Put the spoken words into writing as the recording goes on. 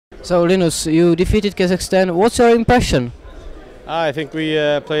So Linus, you defeated Kazakhstan. What's your impression? I think we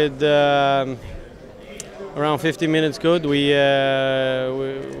played around 50 minutes good. We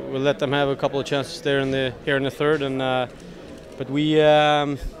let them have a couple of chances there here in the third, and but we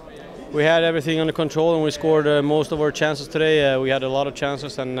had everything under control and we scored most of our chances today. We had a lot of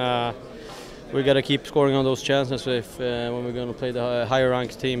chances, and we got to keep scoring on those chances when we're going to play the higher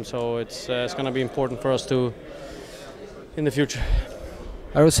ranked team. So it's going to be important for us to in the future.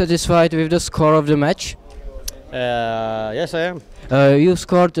 Are you satisfied with the score of the match? Yes, I am. You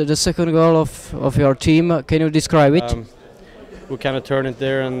scored the second goal of your team. Can you describe it? We kind of turned it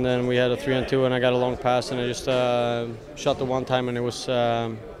there, and then we had a 3-on-2, and I got a long pass, and I just shot the one time, and it was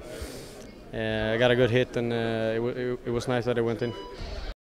I got a good hit, and it was nice that it went in.